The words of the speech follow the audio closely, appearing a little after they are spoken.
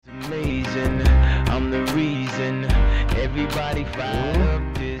reason. I'm the reason. Everybody fired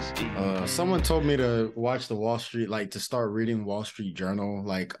up this. Someone told me to watch the Wall Street, like to start reading Wall Street Journal,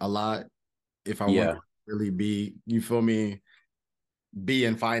 like a lot. If I want to really be, you feel me, be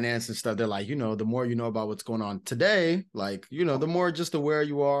in finance and stuff. They're like, the more you know about what's going on today, like, the more just aware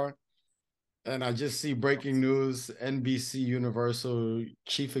you are. And I just see breaking news: NBC Universal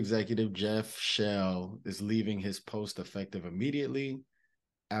Chief Executive Jeff Shell is leaving his post effective immediately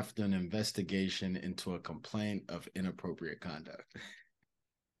after an investigation into a complaint of inappropriate conduct.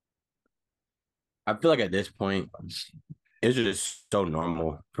 I feel like at this point, it's just so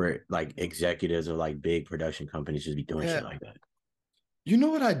normal for like executives of like big production companies just be doing shit like that. You know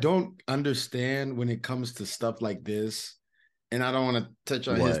what I don't understand when it comes to stuff like this? And I don't want to touch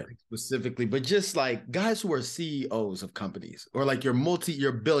on his specifically, but just like guys who are CEOs of companies, or like you're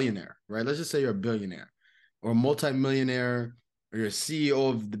a billionaire, right? Let's just say you're a billionaire or a multimillionaire, or you're a CEO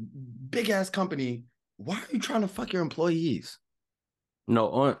of the big ass company. Why are you trying to fuck your employees?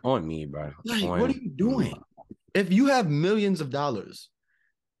 No, on me, bro. Like, what are you doing? If you have millions of dollars,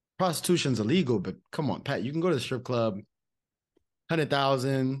 prostitution's illegal, but come on, Pat, you can go to the strip club,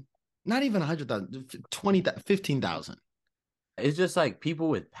 100,000, not even 100,000, 20, 15,000. It's just like people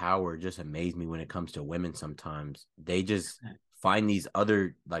with power just amaze me when it comes to women sometimes. They just find these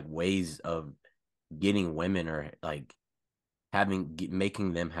other like ways of getting women or like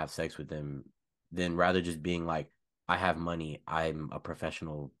making them have sex with them than rather just being like, I have money, I'm a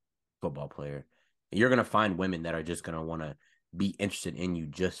professional football player. And you're going to find women that are just going to want to be interested in you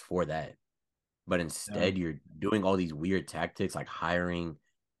just for that. But instead, you're doing all these weird tactics like hiring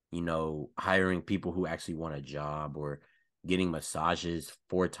people who actually want a job or getting massages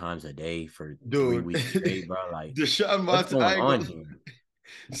 4 times a day for 3 weeks straight, bro. Like, Deshaun what's going on here?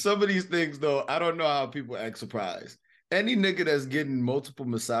 Some of these things, though, I don't know how people act surprised. Any nigga that's getting multiple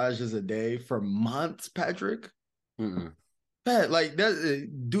massages a day for months, Patrick. Pat, like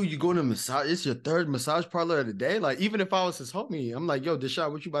that, dude, you going to massage? It's your third massage parlor of the day. Like, even if I was his homie, I'm like, yo,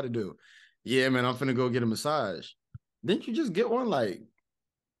 Deshaun, what you about to do? Yeah, man, I'm finna go get a massage. Didn't you just get one? Like,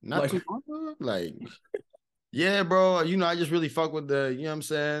 not too long ago? Like, yeah, bro. I just really fuck with you know what I'm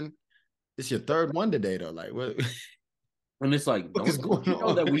saying? It's your third one today, though. Like, what? And it's like, don't you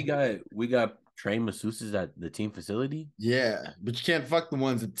know that we got trained masseuses at the team facility? Yeah, but you can't fuck the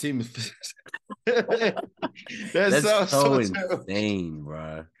ones at the team. That's so insane,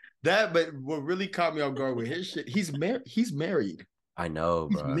 bro. But what really caught me off guard with his shit, he's married. He's married. I know,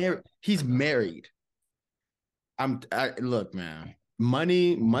 bro. He's married. Look, man.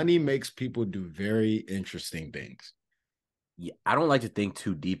 Money makes people do very interesting things. Yeah, I don't like to think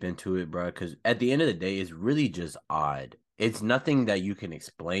too deep into it, bro, because at the end of the day, it's really just odd. It's nothing that you can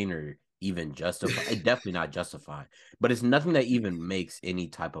explain or even justify. It's definitely not justify, but it's nothing that even makes any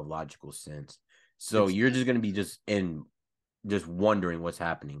type of logical sense. So you're just gonna be just wondering what's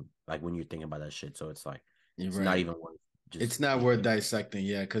happening, like when you're thinking about that shit. So it's like it's not even worth. It's not worth dissecting,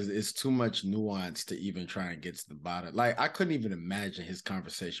 yeah, because it's too much nuance to even try and get to the bottom. Like, I couldn't even imagine his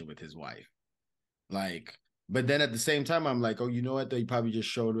conversation with his wife. Like, but then at the same time, I'm like, oh, you know what? They probably just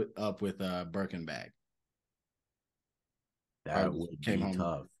showed it up with a Birkin bag. That would be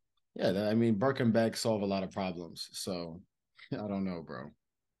tough. Yeah, I mean, Birkin bags solve a lot of problems. So I don't know, bro.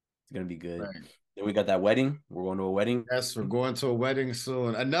 It's gonna be good. Right. Then we got that wedding. We're going to a wedding. Yes, we're going to a wedding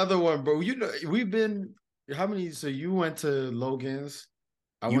soon. Another one, bro. We've been how many? So you went to Logan's.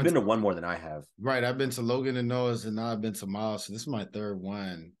 You've been to one more than I have. Right. I've been to Logan and Noah's, and now I've been to Miles. So this is my third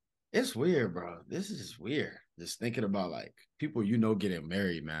one. It's weird, bro. This is weird. Just thinking about like people getting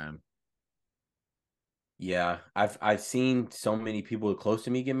married, man. Yeah, I've seen so many people close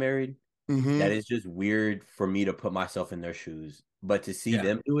to me get married that it's just weird for me to put myself in their shoes. But to see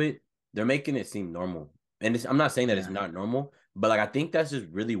them do it, they're making it seem normal. And I'm not saying that it's not normal, but like I think that's just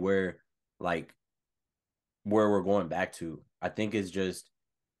really where we're going back to. I think it's just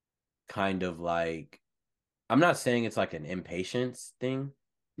kind of like, I'm not saying it's like an impatience thing,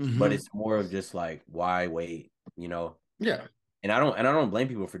 but it's more of just like, why wait, Yeah. And I don't blame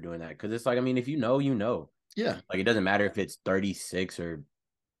people for doing that, because it's like, I mean, if you know, yeah, like it doesn't matter if it's 36 or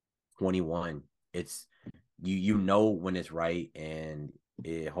 21. It's you know when it's right, and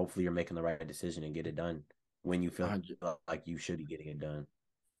hopefully you're making the right decision and get it done when you feel like you should be getting it done.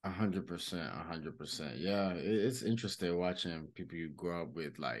 100%, 100%. Yeah, it's interesting watching people you grow up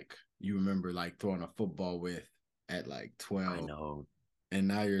with, like you remember like throwing a football with at like 12. I know. And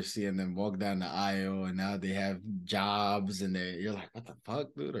now you're seeing them walk down the aisle, and now they have jobs, and you're like, what the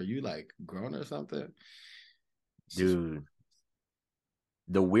fuck, dude? Are you like grown or something? Dude,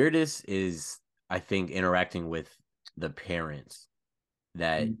 the weirdest is, I think, interacting with the parents.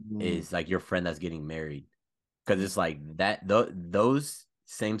 that is like your friend that's getting married, because it's like that those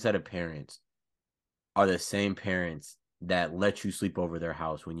same set of parents are the same parents that let you sleep over their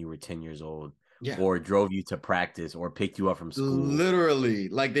house when you were 10 years old, or drove you to practice or picked you up from school. Literally,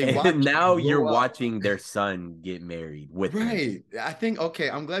 like they watch. And now you're watching their son get married with them. I think, okay,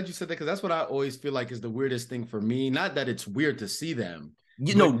 I'm glad you said that, because that's what I always feel like is the weirdest thing for me. Not that it's weird to see them.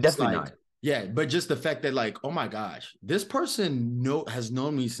 Definitely not. Yeah, but just the fact that, like, oh my gosh, this person has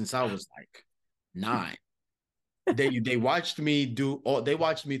known me since I was like 9. They watched me through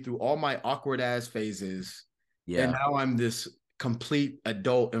all my awkward ass phases. Yeah. And now I'm this complete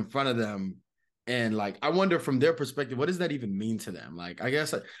adult in front of them. And like, I wonder from their perspective, what does that even mean to them? Like, I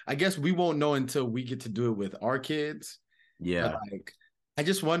guess we won't know until we get to do it with our kids. Yeah. But like, I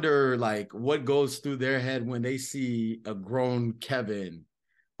just wonder, like, what goes through their head when they see a grown Kevin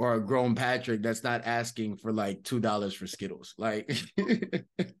or a grown Patrick that's not asking for like $2 for Skittles. Like,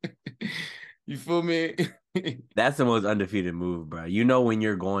 you feel me? That's the most undefeated move, bro. You know, when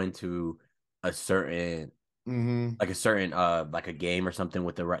you're going to a certain like a game or something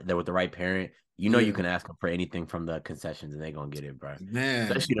with the right parent, you know, you can ask them for anything from the concessions and they're gonna get it, bro.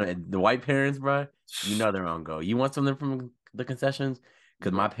 Man, especially the white parents, bro. You know they're on go. You want something from the concessions?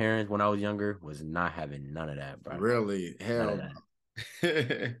 Because my parents, when I was younger, was not having none of that, bro. Really? Hell no.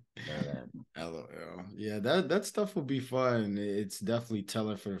 LOL. Yeah, that stuff will be fun. It's definitely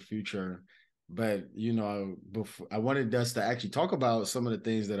telling for the future. But you know, before I wanted us to actually talk about some of the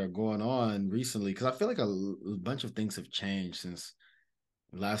things that are going on recently, because I feel like a bunch of things have changed since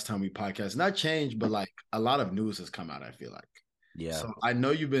last time we podcast. Not changed, but like a lot of news has come out, I feel like. Yeah. So I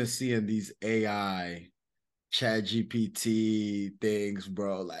know you've been seeing these AI Chat GPT things,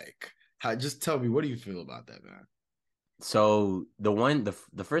 bro. Like, just tell me, what do you feel about that, man? So the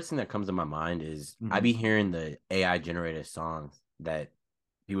first thing that comes to my mind is I be hearing the AI generated songs that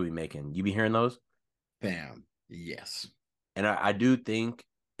people be making. You be hearing those? Bam. Yes. And I do think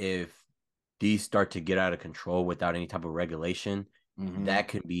if these start to get out of control without any type of regulation, that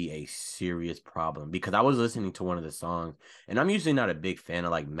could be a serious problem. Because I was listening to one of the songs, and I'm usually not a big fan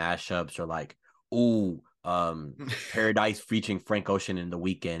of like mashups or like, Paradise featuring Frank Ocean in The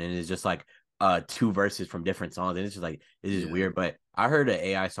Weeknd, and it's just like 2 verses from different songs, and it's just like, this is weird. But I heard an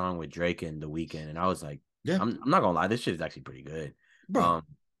AI song with Drake and The Weeknd, and I was like, I'm not gonna lie, this shit is actually pretty good. Bro.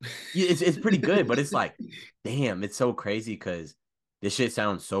 It's pretty good, but it's like, damn, it's so crazy because this shit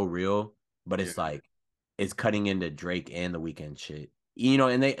sounds so real, but it's like it's cutting into Drake and The Weeknd shit, you know,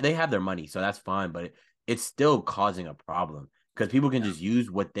 and they have their money, so that's fine, but it's still causing a problem because people can just use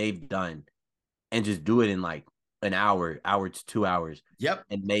what they've done and just do it in like an hour to 2 hours,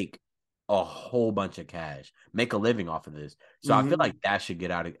 and make a whole bunch of cash, make a living off of this. So I feel like that should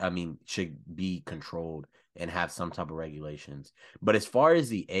should be controlled and have some type of regulations. But as far as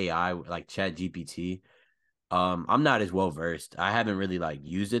the AI, like Chat GPT, I'm not as well versed. I haven't really like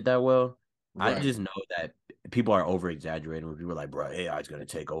used it that well. Right. I just know that people are over exaggerating when people are like, bro, AI is gonna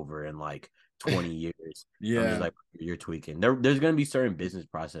take over in like 20 years. I'm just like, you're tweaking. There's gonna be certain business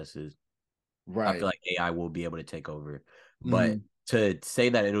processes. Right. I feel like AI will be able to take over. But to say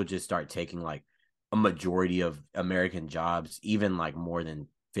that it'll just start taking like a majority of American jobs, even like more than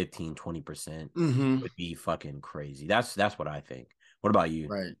 15-20%, would be fucking crazy. That's what I think. What about you?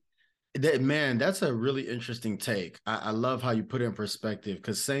 Right. Man, that's a really interesting take. I love how you put it in perspective,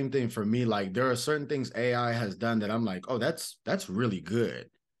 because same thing for me. Like, there are certain things AI has done that I'm like, oh, that's really good.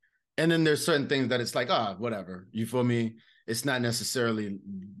 And then there's certain things that it's like, whatever. You feel me? It's not necessarily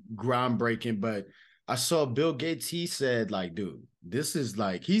groundbreaking, but I saw Bill Gates. He said, like, dude, this is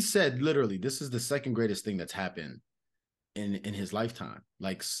like, he said literally, this is the second greatest thing that's happened in his lifetime,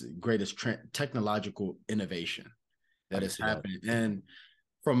 like greatest technological innovation that has happened. And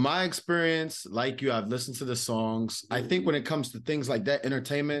from my experience, like you, I've listened to the songs. I think when it comes to things like that,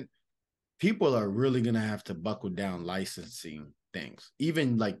 entertainment, people are really going to have to buckle down licensing things,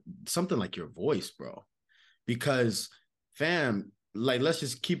 even like something like your voice, bro. Because, fam, like, let's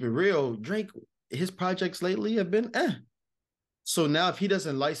just keep it real. Drake, his projects lately have been So now if he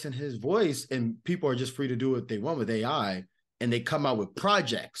doesn't license his voice and people are just free to do what they want with AI, and they come out with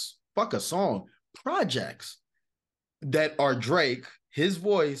projects, fuck a song, projects that are Drake, his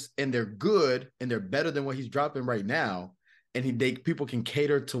voice, and they're good and they're better than what he's dropping right now, and people can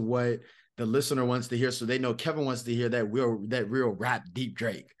cater to what the listener wants to hear. So they know Kevin wants to hear that real rap deep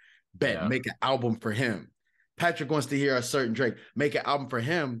Drake. Make an album for him. Patrick wants to hear a certain Drake. Make an album for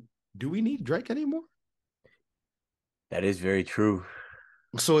him. Do we need Drake anymore? That is very true.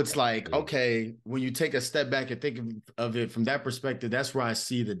 So it's like, okay, when you take a step back and think of it from that perspective, that's where I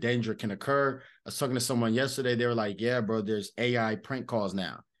see the danger can occur. I was talking to someone yesterday. They were like, yeah, bro, there's AI prank calls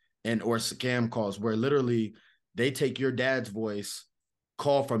now and or scam calls where literally they take your dad's voice,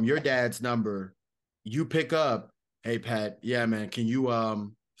 call from your dad's number, you pick up, hey, Pat, yeah, man, can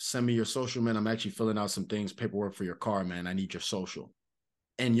you send me your social, man? I'm actually filling out some things, paperwork for your car, man. I need your social.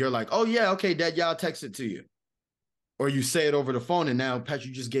 And you're like, oh, yeah, okay, dad, yeah, I'll text it to you. Or you say it over the phone, and now, Pat,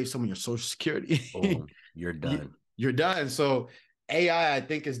 you just gave someone your social security. Oh, you're done. You're done. So AI, I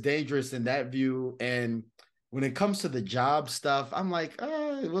think, is dangerous in that view. And when it comes to the job stuff, I'm like,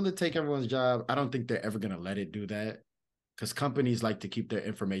 will it take everyone's job? I don't think they're ever going to let it do that because companies like to keep their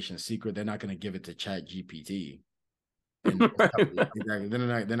information secret. They're not going to give it to Chat GPT. And exactly,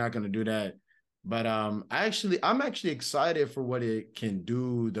 they're not going to do that. But I'm actually excited for what it can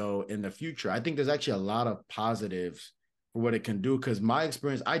do though in the future. I think there's actually a lot of positives for what it can do because my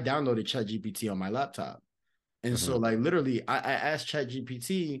experience, I downloaded Chat GPT on my laptop. And so like literally I asked Chat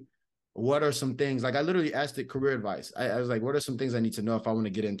GPT, what are some things, like I literally asked it career advice. I was like, what are some things I need to know if I want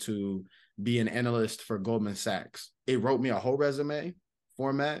to get into be an analyst for Goldman Sachs? It wrote me a whole resume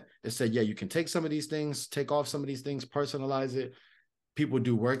format. It said, yeah, you can take some of these things, take off some of these things, personalize it. People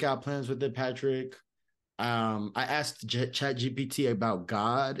do workout plans with it, Patrick. I asked Chat GPT about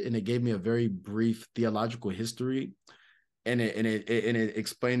God, and it gave me a very brief theological history, and it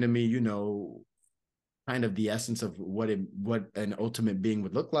explained to me, you know, kind of the essence of what an ultimate being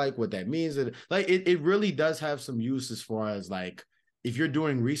would look like, what that means. And like it really does have some use as far as like if you're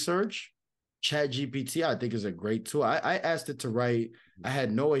doing research, Chat GPT, I think is a great tool. I asked it to write, I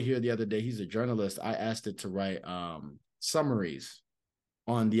had Noah here the other day, he's a journalist. I asked it to write summaries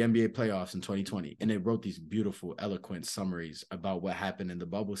on the NBA playoffs in 2020. And it wrote these beautiful, eloquent summaries about what happened in the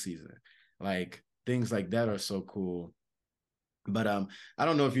bubble season. Like things like that are so cool. But I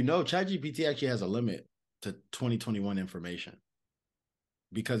don't know if you know, ChatGPT actually has a limit to 2021 information.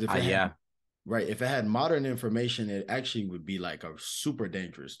 Because if it had, right, if it had modern information, it actually would be like a super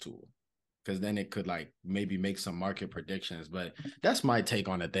dangerous tool. Because then it could like maybe make some market predictions. But that's my take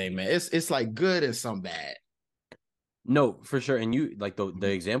on the thing, man. It's like good and some bad. No, for sure. And you like the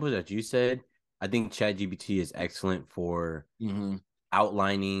examples that you said, I think ChatGPT is excellent for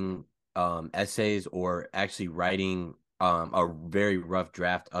outlining essays or actually writing a very rough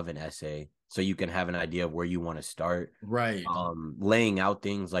draft of an essay so you can have an idea of where you want to start. Right. Laying out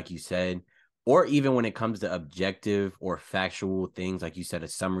things like you said, or even when it comes to objective or factual things, like you said, a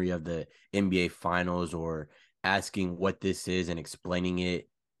summary of the NBA finals or asking what this is and explaining it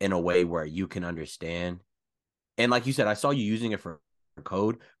in a way where you can understand. And like you said, I saw you using it for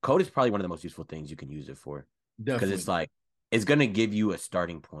code. Code is probably one of the most useful things you can use it for. Because it's like, it's going to give you a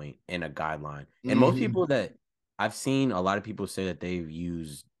starting point and a guideline. And most people that I've seen, a lot of people say that they've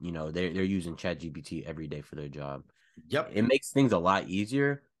used, you know, they're using ChatGPT every day for their job. Yep. It makes things a lot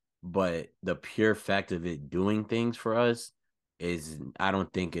easier, but the pure fact of it doing things for us is, I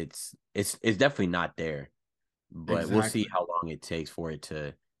don't think it's definitely not there. But we'll see how long it takes for it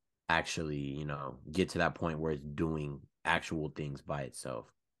to actually, you know, get to that point where it's doing actual things by itself.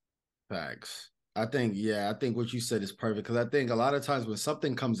 Facts. I think what you said is perfect because I think a lot of times when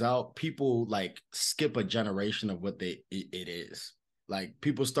something comes out, people like skip a generation of what it is. Like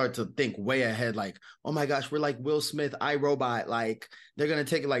people start to think way ahead, like, oh my gosh, we're like Will Smith, iRobot. Like they're gonna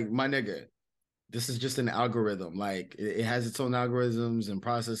take it like my nigga. This is just an algorithm. Like it has its own algorithms and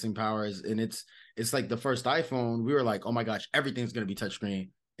processing powers, and it's like the first iPhone. We were like, oh my gosh, everything's gonna be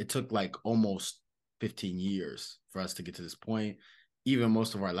touchscreen. It took like almost 15 years for us to get to this point. Even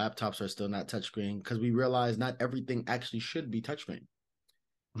most of our laptops are still not touchscreen because we realize not everything actually should be touchscreen.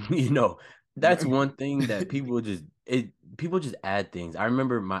 You know, that's one thing that people just add things. I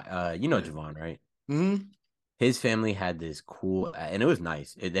remember my you know Javon, right? Mm-hmm. His family had this cool, and it was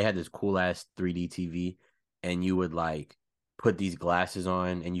nice. They had this cool ass 3D TV, and you would like put these glasses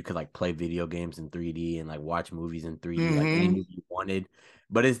on, and you could like play video games in 3D and like watch movies in 3D, like any movie you wanted.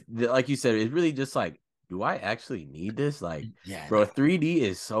 But it's like you said, it's really just like, do I actually need this? Like, yeah, bro, 3D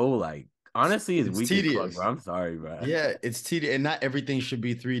is so like, honestly, it's weak as fuck, bro. I'm sorry, bro. Yeah, it's tedious, and not everything should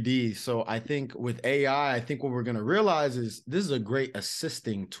be 3D. So I think with AI, I think what we're gonna realize is this is a great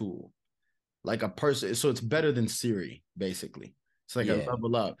assisting tool, like a person. So it's better than Siri, basically. It's like a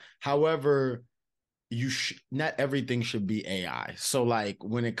level up. However, not everything should be AI. So like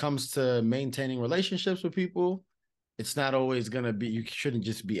when it comes to maintaining relationships with people, it's not always gonna be. You shouldn't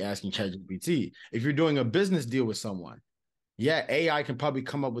just be asking ChatGPT. If you're doing a business deal with someone, yeah, AI can probably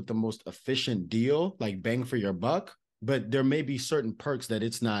come up with the most efficient deal, like bang for your buck, but there may be certain perks that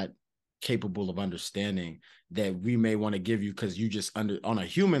it's not capable of understanding that we may want to give you because you just on a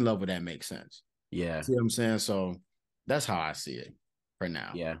human level that makes sense. Yeah. See what I'm saying? So that's how I see it for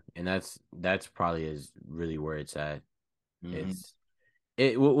now. Yeah, and that's probably is really where it's at.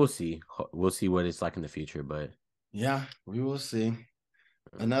 Mm-hmm. We'll see. We'll see what it's like in the future, but yeah, we will see.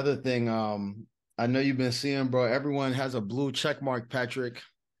 Another thing, I know you've been seeing, bro. Everyone has a blue check mark, Patrick.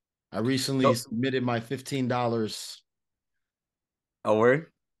 I recently submitted my $15. A word?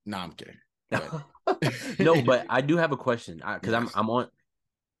 No, I'm kidding. No, but I do have a question because Yes. I'm on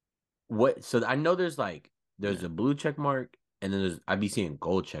what. So I know there's a blue check mark, and then I be seeing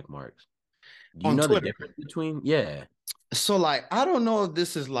gold check marks. Do you On know the Twitter. difference between? Yeah. So like, I don't know if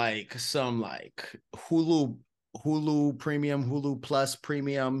this is like some like Hulu premium, Hulu plus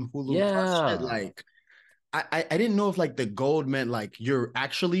premium, Hulu plus shit. Yeah. Like, I didn't know if like the gold meant like you're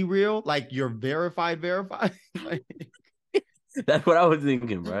actually real, like you're verified. Like, That's what I was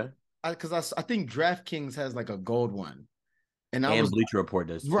thinking, bro. because I think DraftKings has like a gold one, and I And was Bleacher Report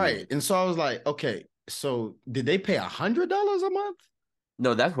does too. right, and so I was like, okay, so did they pay $100 a month?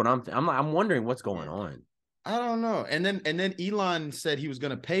 No, that's what I'm wondering what's going on. I don't know. And then Elon said he was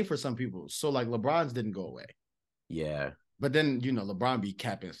gonna pay for some people, so like LeBron's didn't go away. Yeah. But then LeBron be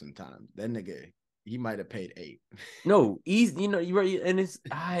capping sometimes. That nigga, he might have paid 8. No, easy. You're right, and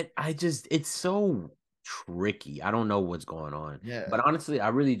I just it's so tricky. I don't know what's going on. Yeah. But honestly,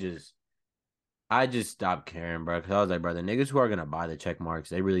 I just stopped caring, bro. Because I was like, bro, the niggas who are gonna buy the check marks,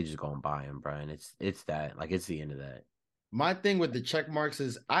 they really just gonna buy them, bro. And it's that, like, it's the end of that. My thing with the check marks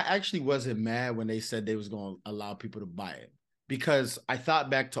is I actually wasn't mad when they said they was gonna allow people to buy it, because I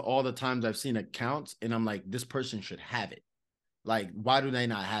thought back to all the times I've seen accounts and I'm like, this person should have it. Like, why do they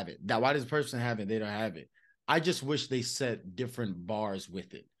not have it? Why does this person have it? They don't have it. I just wish they set different bars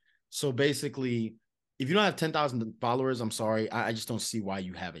with it. So basically, if you don't have 10,000 followers, I'm sorry, I just don't see why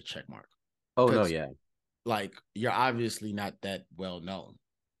you have a check mark. Oh no, yeah. Like, you're obviously not that well known,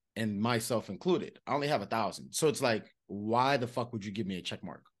 and myself included. I only have 1,000. So it's like, why the fuck would you give me a check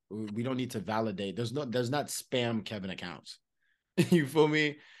mark? We don't need to validate. There's not spam Kevin accounts. You feel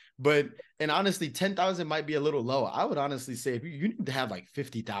me? But, and honestly, 10,000 might be a little low. I would honestly say if you need to have like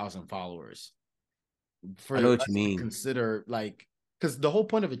 50,000 followers for I know what us you to mean. consider, like, because the whole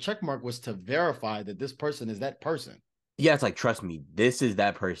point of a check mark was to verify that this person is that person. Yeah, it's like, trust me, this is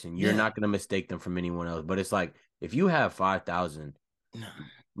that person. You're not gonna mistake them from anyone else. But it's like, if you have 5,000,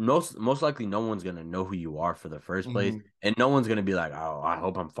 most likely no one's gonna know who you are for the first place, and no one's gonna be like, oh, I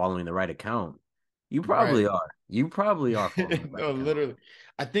hope I'm following the right account. You probably are. You probably are following the right account. Literally.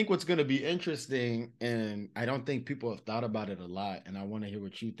 I think what's going to be interesting, and I don't think people have thought about it a lot, and I want to hear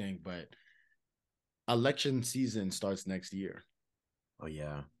what you think, but election season starts next year. Oh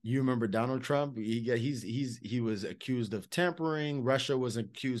yeah. You remember Donald Trump? He was accused of tampering. Russia was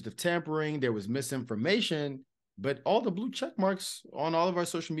accused of tampering. There was misinformation, but all the blue check marks on all of our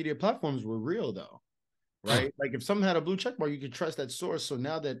social media platforms were real, though. Right? Like, if someone had a blue check mark, you could trust that source. So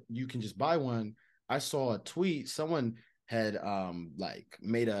now that you can just buy one, I saw a tweet. Someone had like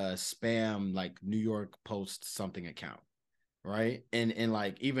made a spam like New York Post something account, right? And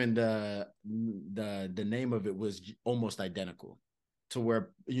like even the name of it was almost identical, to where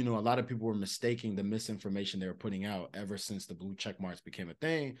a lot of people were mistaking the misinformation they were putting out ever since the blue check marks became a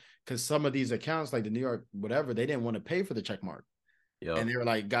thing. Because some of these accounts, like the New York whatever, they didn't want to pay for the check mark. Yep. And they were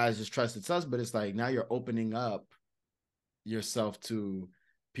like, guys, just trust it's us. But it's like, now you're opening up yourself to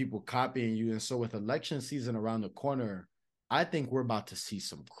people copying you. And so with election season around the corner, I think we're about to see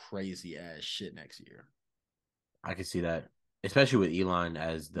some crazy ass shit next year. I can see that, especially with Elon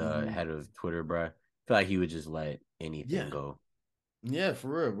as the head of Twitter, bro. I feel like he would just let anything go. Yeah, for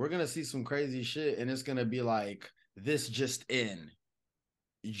real. We're going to see some crazy shit, and it's going to be like, this just in.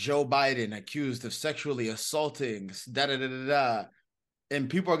 Joe Biden accused of sexually assaulting, da-da-da-da-da. And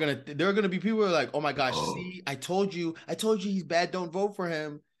people are there are gonna be people who are like, oh my gosh, see, I told you he's bad, don't vote for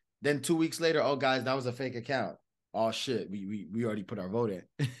him. Then 2 weeks later, oh guys, that was a fake account. Oh shit, we already put our vote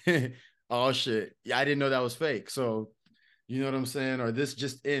in. Oh shit, yeah, I didn't know that was fake. So, you know what I'm saying? Or this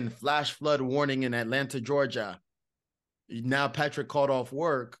just in, flash flood warning in Atlanta, Georgia. Now Patrick called off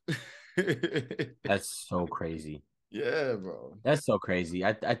work. That's so crazy. Yeah, bro. That's so crazy.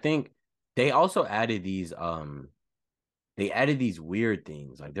 I think they also added these weird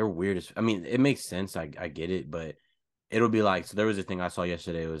things. Like, they're weird as, I mean, it makes sense. I get it, but it'll be like, so there was a thing I saw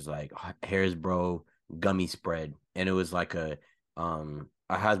yesterday. It was like Hasbro gummy spread, and it was like a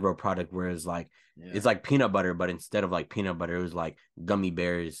Hasbro product where it's like it's like peanut butter, but instead of like peanut butter, it was like gummy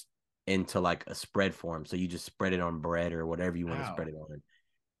bears into like a spread form. So you just spread it on bread or whatever you want to spread it on.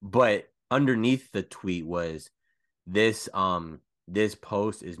 But underneath the tweet was this this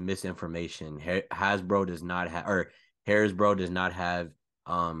post is misinformation. Hasbro does not have, or Hasbro does not have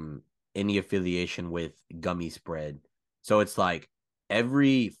any affiliation with gummy spread. So it's like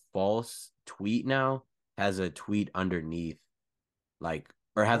every false tweet now has a tweet underneath, like,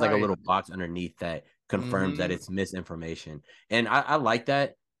 or has like a Right. little box underneath that confirms that Mm-hmm. it's misinformation. And I like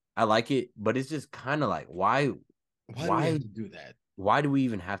that. I like it, but it's just kind of like Why do we why have to do that? why do we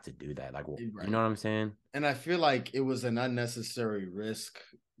even have to do that? Like, you know Right. what I'm saying? And I feel like it was an unnecessary risk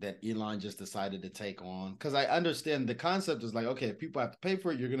that Elon just decided to take on. Because I understand the concept is like, okay, if people have to pay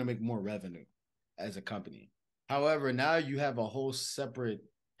for it, you're going to make more revenue as a company. However, now you have a whole separate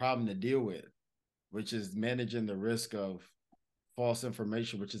problem to deal with, which is managing the risk of false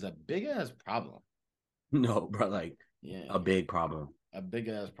information, which is a big ass problem. No, bro, like Yeah, a big problem. a big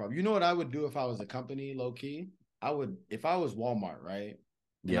ass problem. You know what I would do if I was a company, low key? I would, if I was Walmart, right?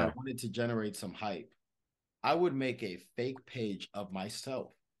 And I Yeah. wanted to generate some hype, I would make a fake page of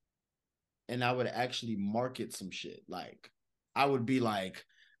myself and I would actually market some shit. Like, I would be like,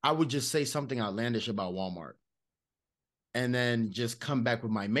 I would just say something outlandish about Walmart and then just come back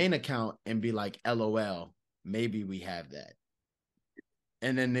with my main account and be like, LOL, maybe we have that.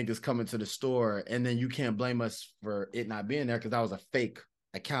 And then niggas come into the store, and then you can't blame us for it not being there because that was a fake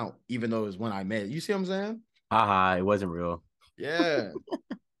account, even though it was when I made it. You see what I'm saying? Haha, it wasn't real. Yeah.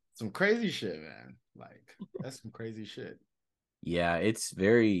 Some crazy shit, man. Like, that's some crazy shit. Yeah, it's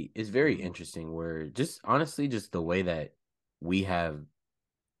very interesting where just honestly just the way that we have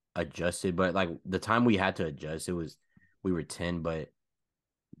adjusted, but like the time we had to adjust, it was we were 10, but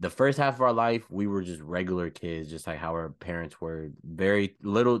the first half of our life, we were just regular kids, just like how our parents were. Very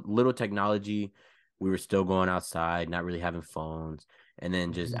little technology. We were still going outside, not really having phones. And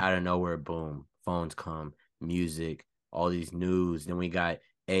then just Mhm. out of nowhere, boom, phones come, music, all these news. Then we got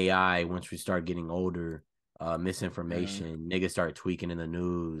AI once we start getting older, Yeah. misinformation, niggas start tweaking in the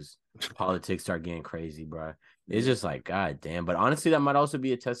news, politics start getting crazy, bro. It's Yeah. just like, God damn. But honestly, that might also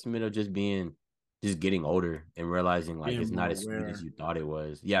be a testament of just getting older and realizing like Being it's more not as sweet as aware. you thought it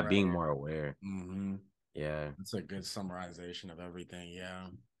was. Yeah, being Right. more aware. Mm-hmm. Yeah. That's a good summarization of everything. Yeah.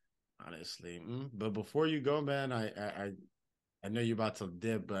 Honestly. But before you go, man, I know you're about to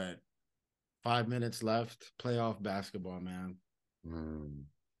dip, but 5 minutes left. Playoff basketball, man. Mm.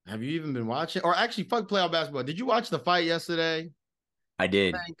 Have you even been watching? Or actually, fuck playoff basketball. Did you watch the fight yesterday? I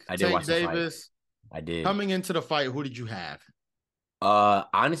did. Tank, I did Tank watch the fight. Davis. I did. Coming into the fight, who did you have?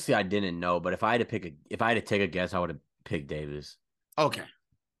 Honestly, I didn't know, but if I had to take a guess, I would have picked Davis. Okay,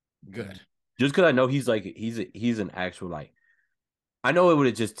 good. Just because I know he's an actual like I know it would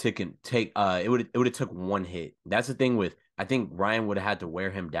have just it would have took one hit. That's the thing with I think Ryan would have had to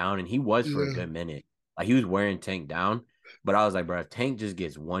wear him down, and he was for a Yeah. good minute. Like he was wearing Tank down, but I was like, bro, if Tank just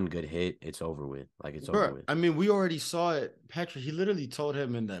gets one good hit, it's over with. Like it's over Bro, with. I mean, we already saw it. Patrick, he literally told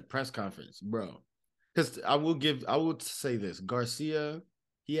him in the press conference, bro. Because I will say this Garcia,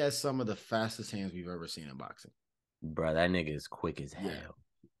 he has some of the fastest hands we've ever seen in boxing. Bro, that nigga is quick as Yeah. hell.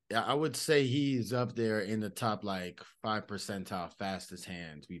 Yeah, I would say he's up there in the top like 5 percentile fastest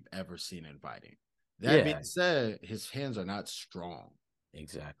hands we've ever seen in fighting. That being Yeah, said, his hands are not strong.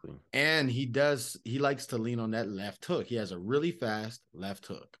 exactly. And he likes to lean on that left hook. He has a really fast left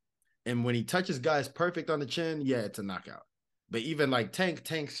hook. And when he touches guys perfect on the chin, yeah, it's a knockout. But even like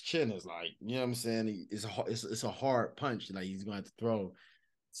Tank's chin is like, you know what I'm saying? It's a hard punch. Like he's going to throw.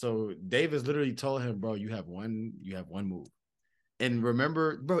 So Davis literally told him, bro, you have one move. And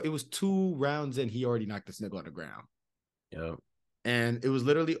remember, bro, it was 2 rounds in, he already knocked this nigga on the ground. Yep. And it was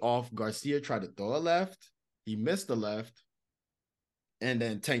literally off. Garcia tried to throw a left. He missed the left. And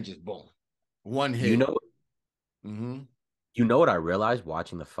then Tank just boom. One You hit. know, Mm-hmm. you know what I realized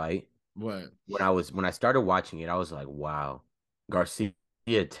watching the fight What? when I started watching it, I was like, wow, Garcia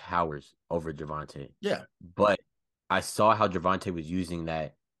towers over Javante. Yeah. But I saw how Javante was using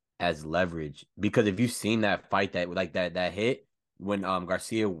that as leverage because if you've seen that fight that like that hit when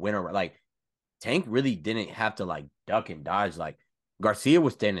Garcia went around, like Tank really didn't have to like duck and dodge. Like Garcia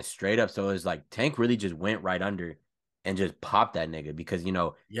was standing straight up, so it was like Tank really just went right under and just popped that nigga because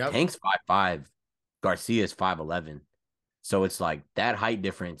Yep. Tank's 5'5", Garcia's 5'11". So it's like that height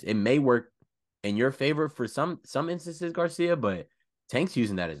difference. It may work in your favor for some instances, Garcia, but Tank's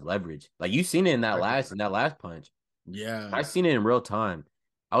using that as leverage. Like you seen it in that last punch. Yeah. I seen it in real time.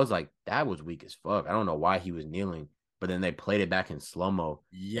 I was like, that was weak as fuck. I don't know why he was kneeling, but then they played it back in slow mo,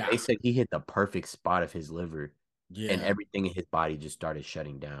 and Yeah. they said he hit the perfect spot of his liver, and Yeah. everything in his body just started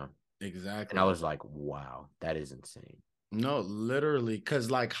shutting down. And I Exactly. was like, wow, that is insane. No, literally,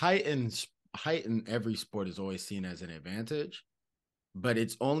 because like height in every sport is always seen as an advantage. but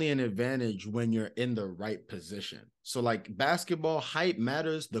it's only an advantage when you're in the right position. So like basketball, height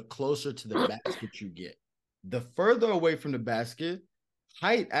matters the closer to the basket you get. The further away from the basket,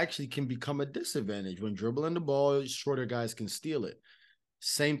 height actually can become a disadvantage. When dribbling the ball, shorter guys can steal it.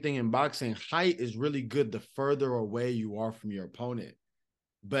 Same thing in boxing. Height is really good the further away you are from your opponent.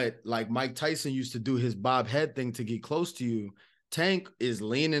 But like Mike Tyson used to do his bob head thing to get close to you. Tank is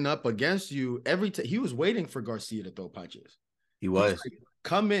leaning up against you every time. He was waiting for Garcia to throw punches. He was. Like,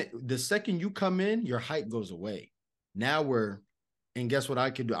 come in. The second you come in, your height goes away. Now and guess what I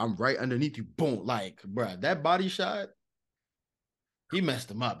could do? I'm right underneath you. Boom. Like, bro, that body shot, he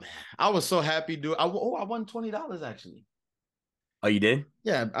messed him up, man. I was so happy, dude. I won $20 actually. Oh, you did?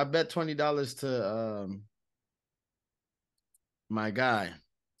 Yeah, I bet $20 to my guy.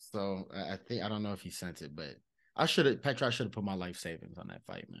 So I think I don't know if he sent it, but Petra, I should have put my life savings on that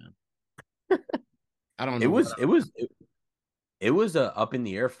fight, man. I don't know. It was a up in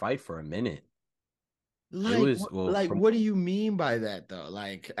the air fight for a minute. Like, what do you mean by that though?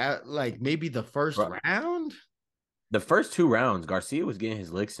 Like maybe the first round? The first 2 rounds, Garcia was getting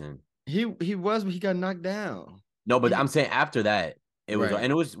his licks in. He was, but he got knocked down. No, but I'm saying after that, it was,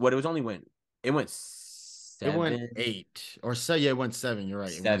 and it was only went 7. It went 8 or so. Yeah, it went 7. You're right.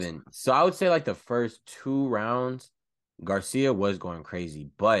 7. So I would say like the first 2 rounds, Garcia was going crazy,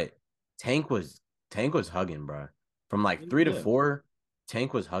 but Tank was hugging, bro. From like 3 to 4,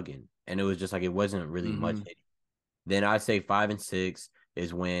 Tank was hugging, and it was just like it wasn't really much hitting. Then I'd say 5 and 6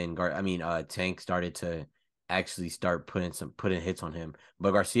 is when Tank started to actually start putting hits on him,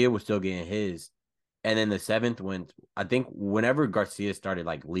 but Garcia was still getting his. And then the 7th, when I think whenever Garcia started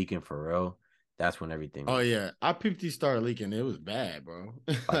like leaking for real, that's when everything. Oh yeah, I peeped he started leaking. It was bad, bro.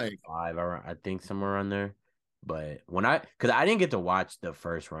 like 5, I think somewhere around there. But because I didn't get to watch the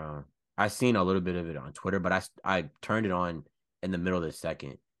first round, I seen a little bit of it on Twitter, but I turned it on in the middle of the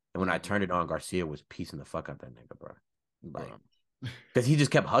second, and when I turned it on, Garcia was piecing the fuck out that nigga, bro. Like, because he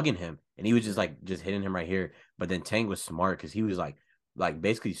just kept hugging him, and he was just hitting him right here. But then Tank was smart because he was like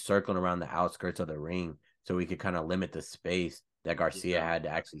basically circling around the outskirts of the ring so he could kind of limit the space that Garcia had to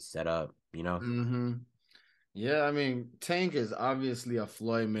actually set up, you know? Yeah, I mean, Tank is obviously a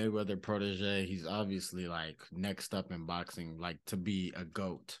Floyd Mayweather protege. He's obviously like next up in boxing, like to be a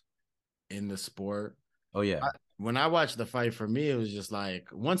GOAT in the sport. Oh yeah. When I watched the fight, for me, it was just like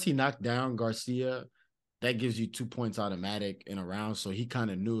once he knocked down Garcia, that gives you 2 points automatic in a round. So he kind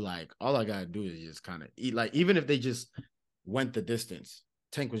of knew like all I gotta do is just kind of eat. Like even if they just went the distance,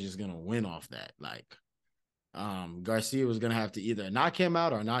 Tank was just gonna win off that. Like Garcia was gonna have to either knock him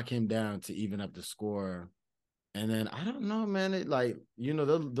out or knock him down to even up the score. And then I don't know, man. It like, you know,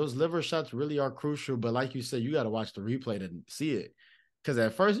 those liver shots really are crucial. But like you said, you got to watch the replay to see it. Because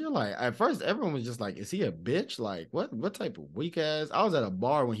at first everyone was just like, is he a bitch? Like, what type of weak ass? I was at a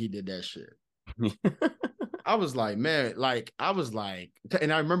bar when he did that shit. I was like, man,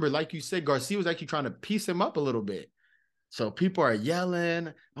 and I remember, like you said, Garcia was actually trying to piece him up a little bit. So people are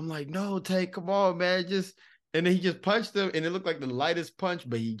yelling. I'm like, no, Tank, come on, man. And then he just punched him, and it looked like the lightest punch,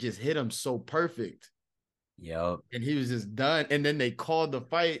 but he just hit him so perfect. Yep. And he was just done. And then they called the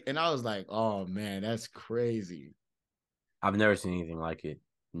fight, and I was like, oh man, that's crazy. I've never seen anything like it.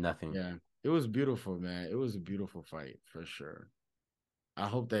 Nothing. Yeah. It was beautiful, man. It was a beautiful fight for sure. I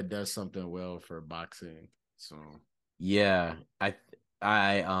hope that does something well for boxing. So yeah, I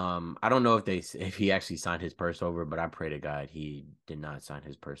don't know if he actually signed his purse over, but I pray to God he did not sign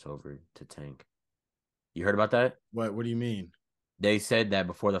his purse over to Tank. You heard about that? What do you mean? They said that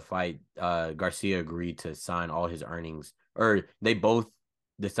before the fight, Garcia agreed to sign all his earnings, or they both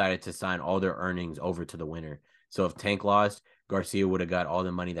decided to sign all their earnings over to the winner. So if Tank lost, Garcia would have got all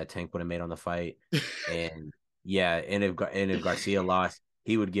the money that Tank would have made on the fight, and if Garcia lost,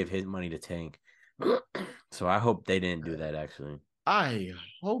 he would give his money to Tank. So I hope they didn't do that. Actually, I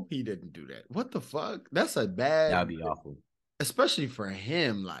hope he didn't do that. What the fuck? That's a bad. That'd be awful, especially for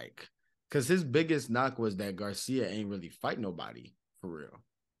him. Like, because his biggest knock was that Garcia ain't really fight nobody for real.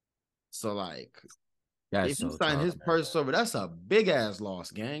 So like, if he signed his purse over, that's a big ass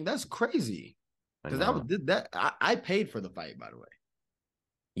loss, gang. That's crazy. Because I paid for the fight, by the way.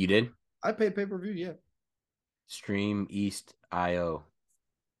 You did? I paid pay-per-view, yeah. Stream East IO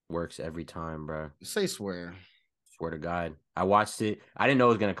works every time, bro. Say swear. Swear to God. I watched it. I didn't know it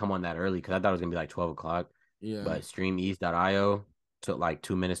was going to come on that early because I thought it was going to be like 12 o'clock. Yeah. But StreamEast.io took like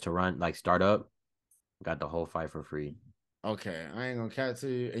 2 minutes to run, like start up. Got the whole fight for free. Okay. I ain't going to catch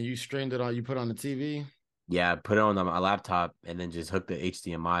you. And you streamed it on, you put it on the TV? Yeah, put it on my laptop and then just hook the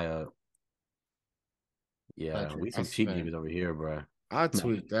HDMI up. Yeah, we some cheap niggas over here, bro. I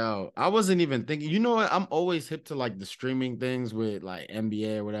tweaked out. I wasn't even thinking. You know what? I'm always hip to like the streaming things with like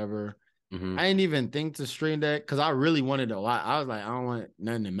NBA or whatever. I didn't even think to stream that because I really wanted a lot. I was like, I don't want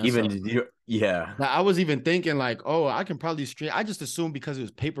nothing to mess up. Yeah. Like, I was even thinking like, oh, I can probably stream. I just assumed because it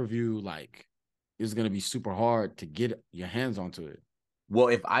was pay-per-view, like it was gonna be super hard to get your hands onto it. Well,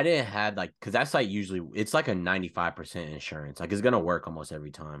 if I didn't have like, because that's like usually it's like a 95% insurance. Like it's gonna work almost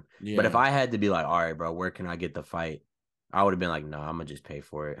every time. Yeah. But if I had to be like, all right, bro, where can I get the fight? I would have been like, no, I'm gonna just pay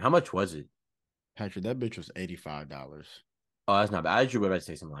for it. How much was it? Patrick, that bitch was $85. Oh, that's not bad. I usually would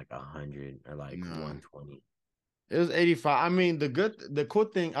say something like 100 or like 120. It was 85. I mean, the cool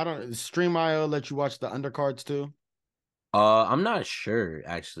thing, Stream.io let you watch the undercards too. I'm not sure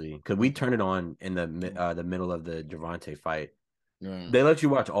actually, because we turned it on in the middle of the Gervonta fight. Yeah. They let you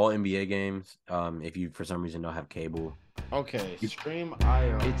watch all NBA games. If you for some reason don't have cable. Okay,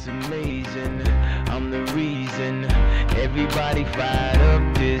 Stream.io. It's amazing. I'm the reason everybody fired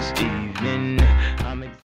up this evening.